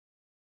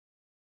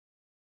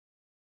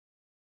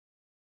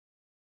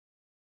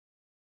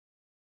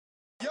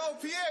Yo,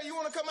 Pierre, you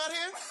wanna come out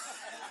here?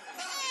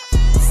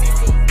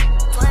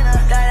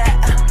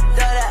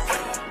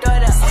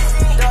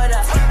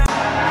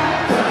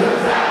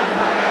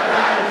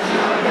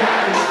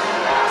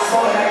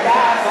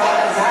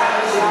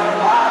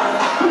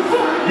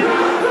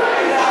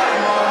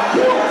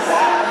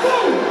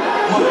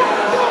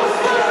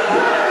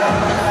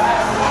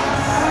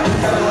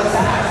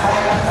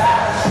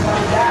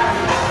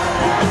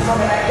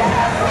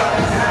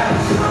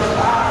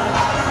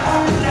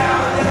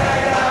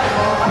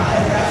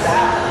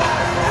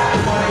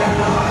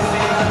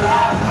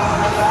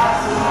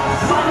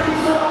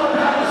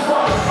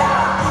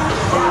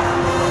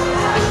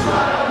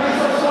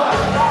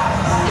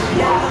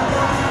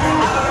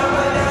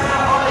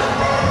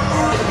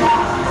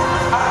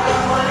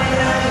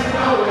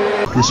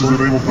 This is the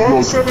name of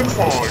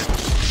 075.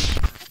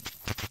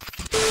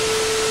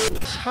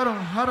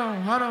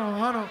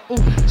 Hold on. Ooh,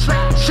 shit.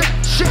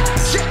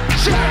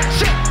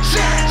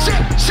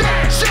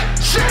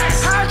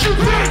 How'd you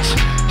bitch?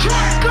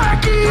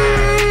 Clarky.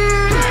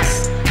 Let's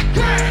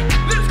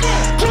go.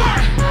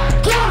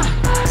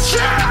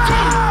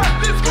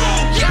 Let's go.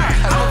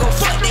 Yeah, I'ma go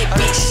fuck that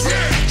bitch.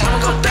 I'ma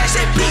go bash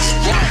that bitch.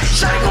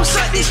 Shawty gon'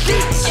 suck this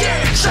dick.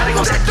 Shawty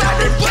gon' suck that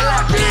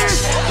bitch.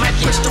 My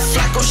bitch the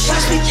flaco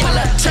shots me. Pull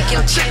up, take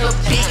your chain, little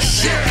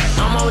bitch.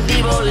 I'm on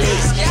Debo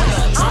lit.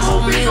 I'm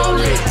on Migo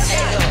lit.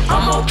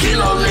 I'm on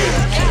Kilo lit.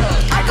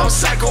 I go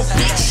psycho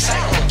bitch.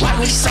 Watch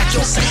me suck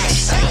your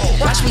bitch.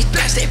 Watch me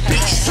bash that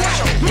bitch.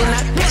 Then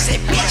I bash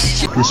that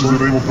bitch. This is the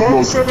name of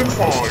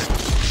 075.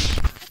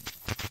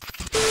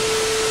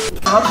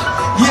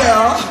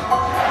 Yeah.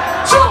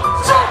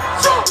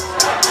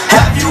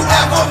 Have you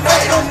ever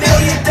made $1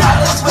 million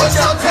with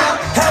your town?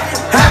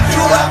 Have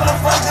you ever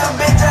fucked a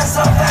bitch that's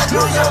off that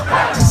New York?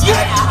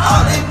 Yeah.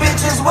 All these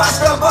bitches watch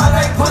the ball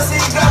like pussy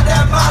got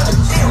that mileage.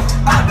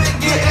 I've been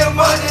getting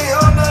money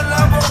on the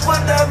level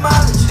with the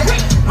mileage.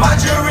 My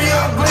jewelry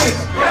on gleam.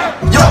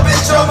 Yo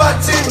bitch on my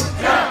team.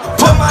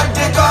 Put my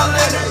dick all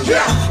in it.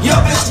 Yo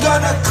bitch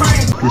gonna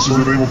cream. This is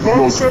the name of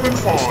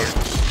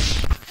 075.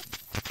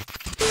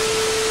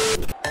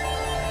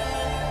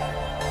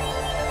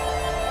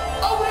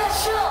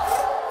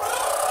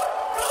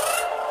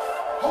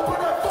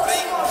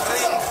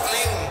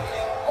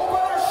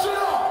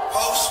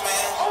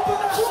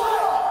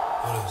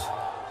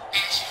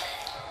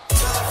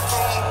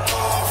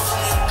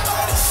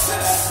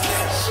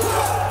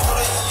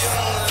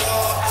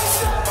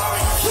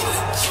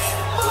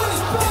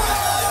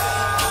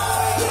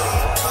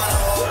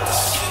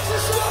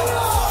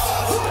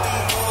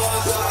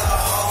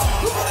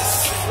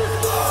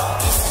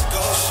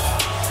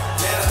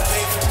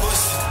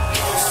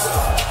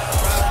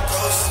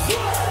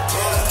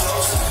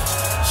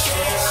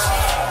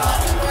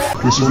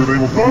 This is the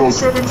name of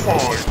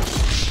 075.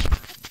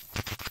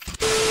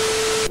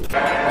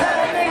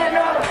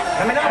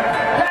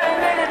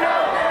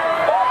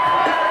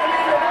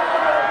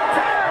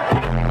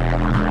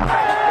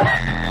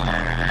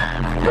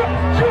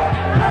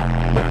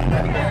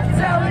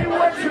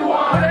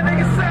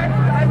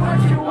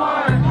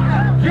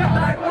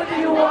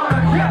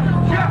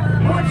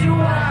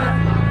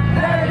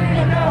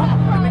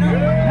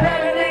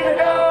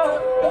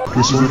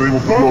 This is the name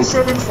of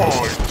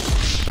 075.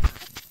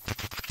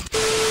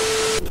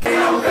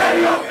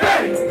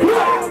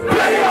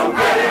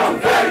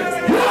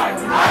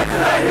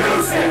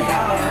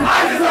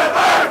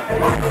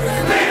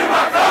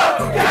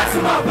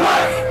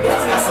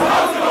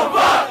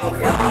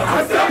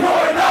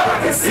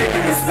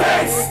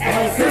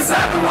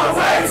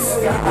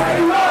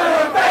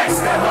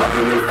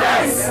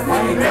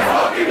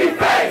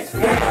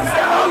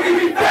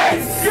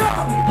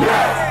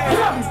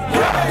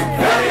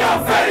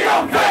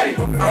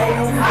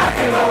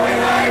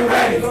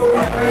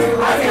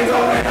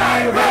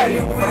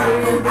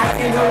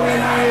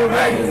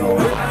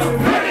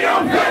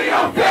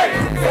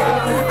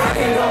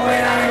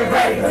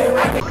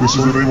 This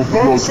is the name of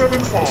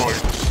 075.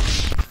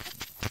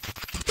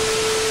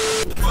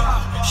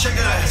 Shake it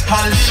ass,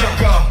 how did shit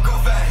go? Go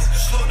fast,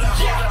 slow down.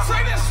 Yeah,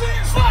 say this shit,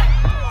 it's like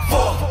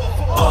 4,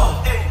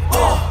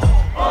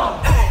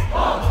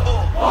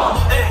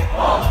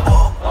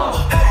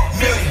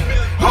 million,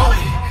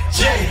 holy,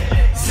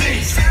 Jay-Z,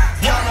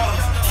 Yana,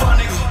 fun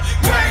nigga,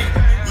 bang,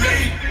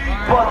 me.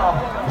 But I'm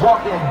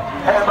walking,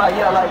 everybody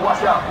yell like,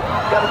 watch out.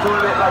 Gotta do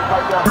it like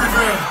right now. Breathe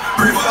in,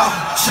 breathe out,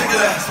 shake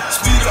it ass,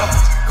 speed up,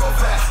 go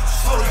fast.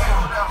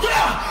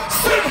 Yeah,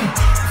 sing.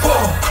 4.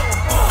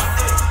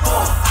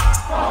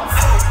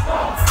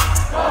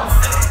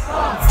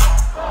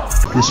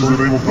 This is the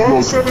name of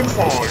 075.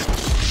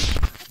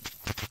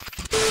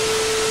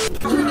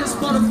 Bring this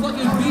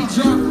motherfucking beat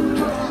drop.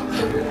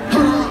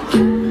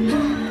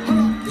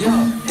 Yo,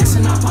 it's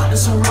not about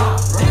this rock.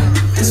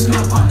 It's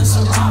not about this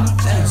rock.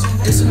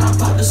 It's not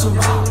about this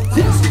rock.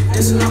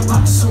 It's not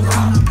about this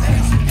rock.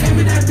 Hand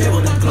me that bitch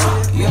with a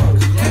Glock. Yo,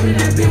 hand me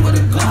that bitch with a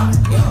Glock.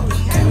 Yo,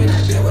 hand me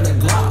that bitch with a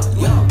Glock.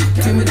 Yo,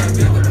 hand me that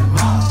bitch with a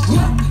Glock.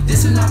 Yo,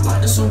 this is not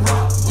about this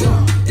rock. Yo.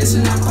 This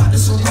is not about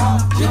this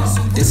raw.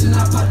 This is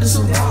not about this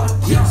raw.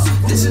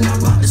 This is not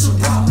about this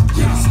raw.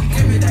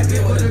 Give me that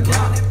bit with a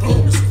Glock.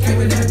 Give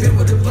me that bit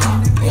with a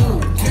Glock.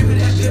 Give me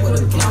that bit with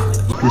a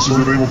Glock. This is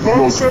the name of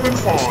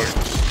 075.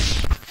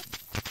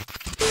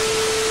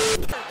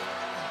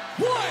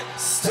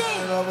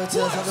 1, 2,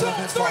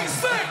 3,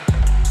 sing.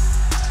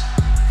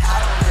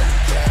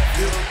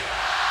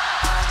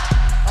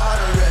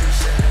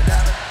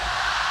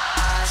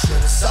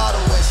 Saw the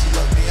way she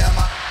looked me at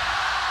my.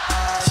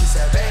 She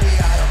said, baby,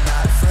 I am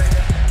not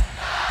afraid.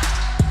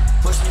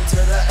 Push me to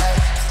the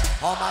edge.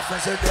 All my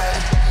friends are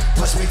dead.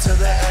 Push me to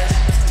the edge.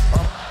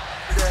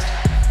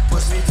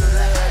 Push me to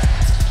the edge.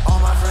 All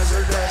my friends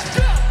are dead.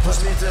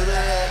 Push me to the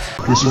edge.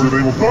 This is the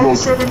name of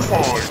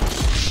 075.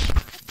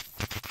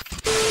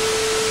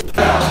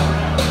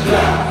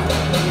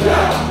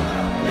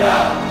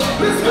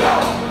 Let's go.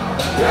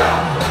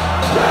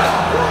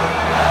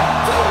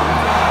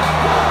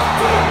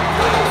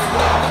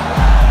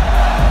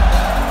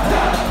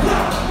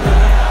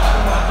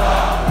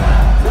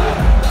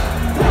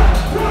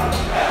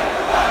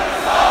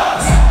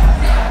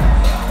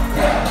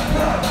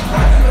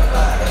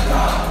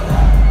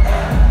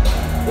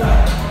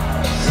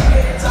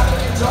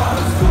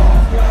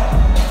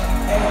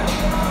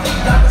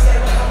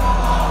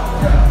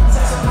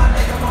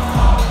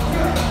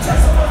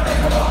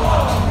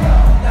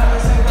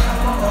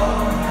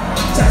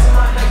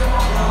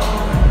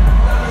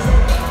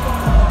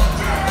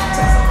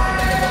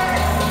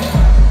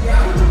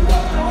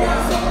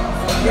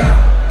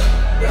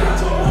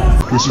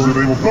 This is the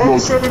name of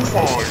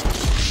 075.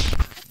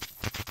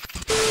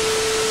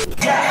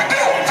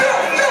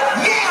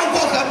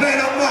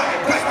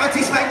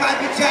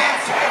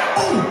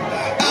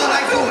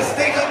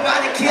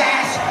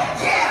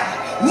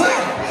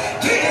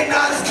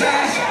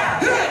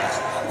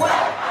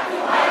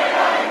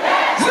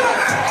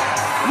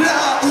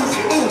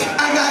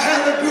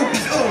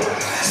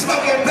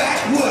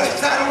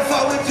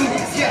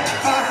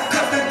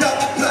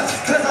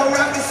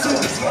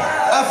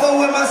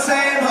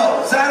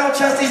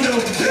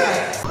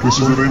 This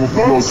is the name of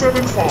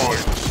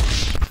 075.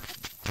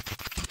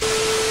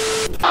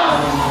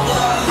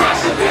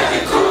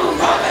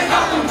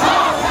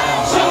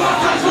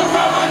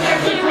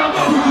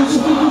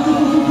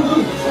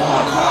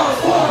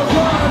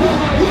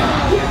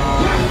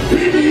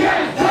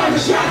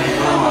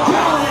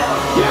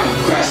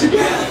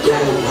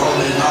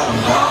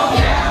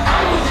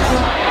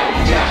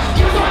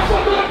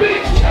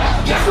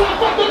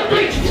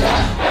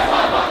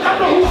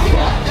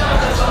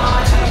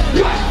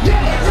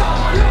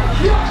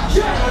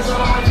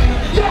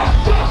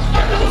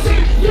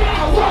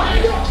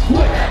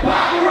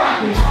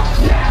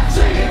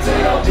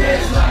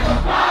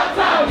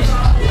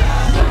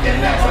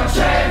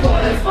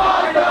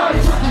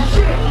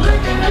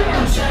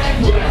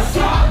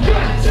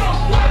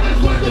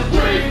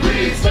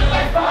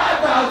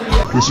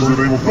 This is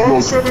the name of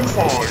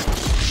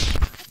 075.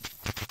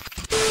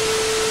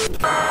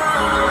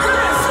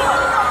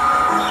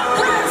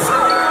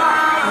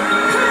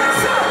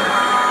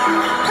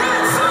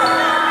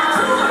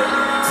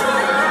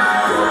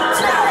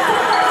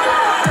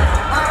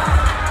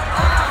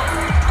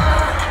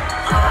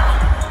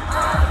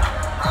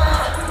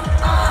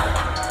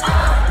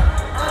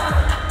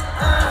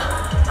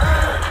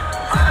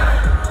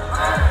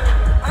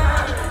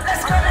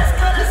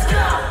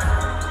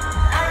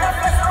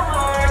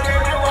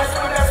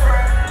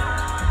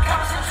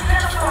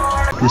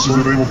 This is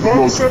the name of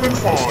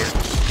 075.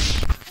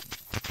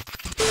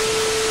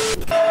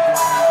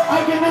 I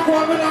get the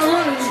guap and I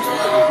run it.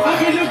 I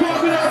get the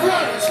guap and I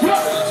run it.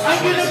 I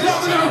get the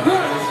guap and I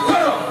run it.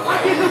 I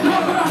get the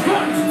guap and I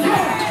run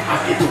it.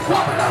 I get the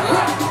guap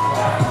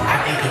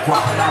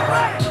and I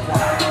run it.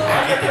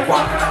 I get the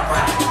guap and I run it. I get the guap and I run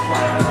it.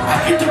 I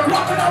get the guap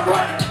and I run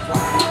it.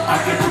 I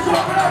get the guap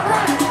and I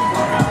run it. I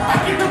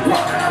get the guap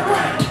and I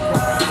run it.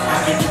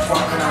 I get the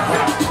guap and I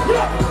run it.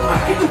 I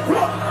get the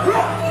guap.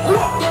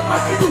 I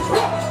get the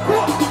guap.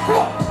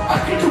 I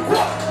get the guap. I get the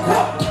guap.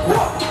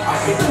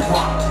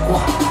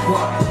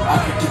 I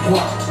get the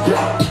guap.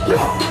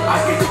 I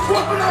get the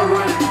guap and I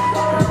run it.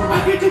 I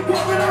get the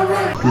guap and I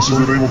run it. This is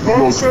the name of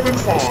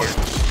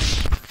 075.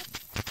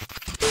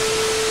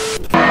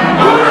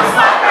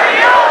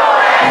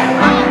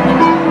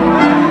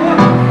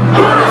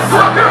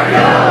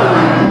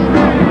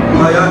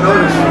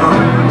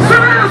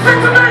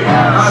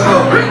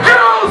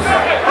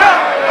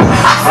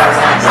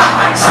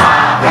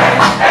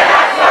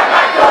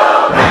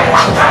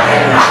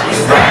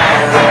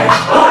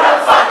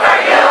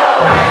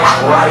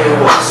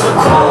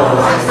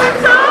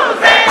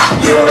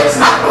 You is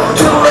not gonna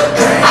do a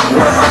thing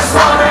with my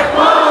stomach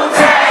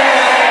moving.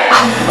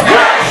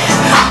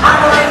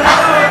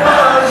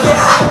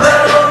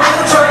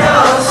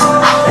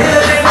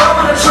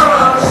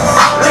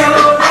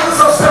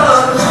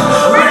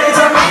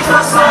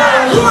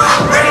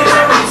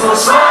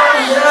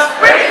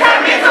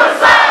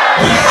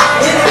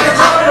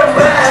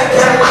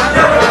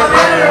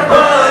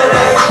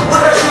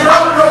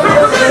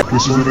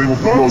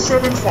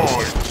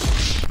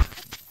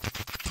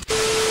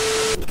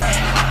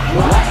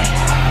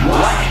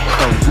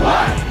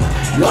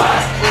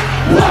 Why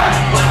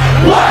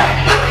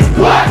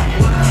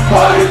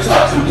you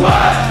talk too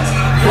much?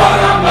 Got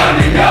that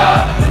money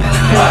up.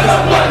 Got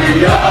that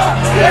money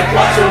up. Yeah,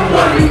 got your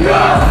money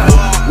up.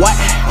 What?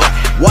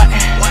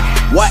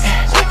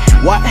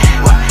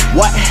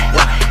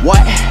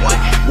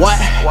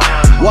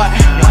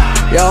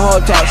 Your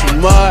hoe talk too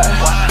much.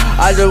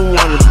 I just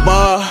wanna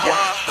ball.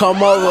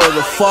 Come over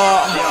the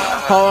fall.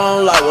 Hold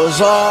on like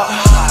what's up?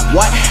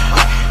 What?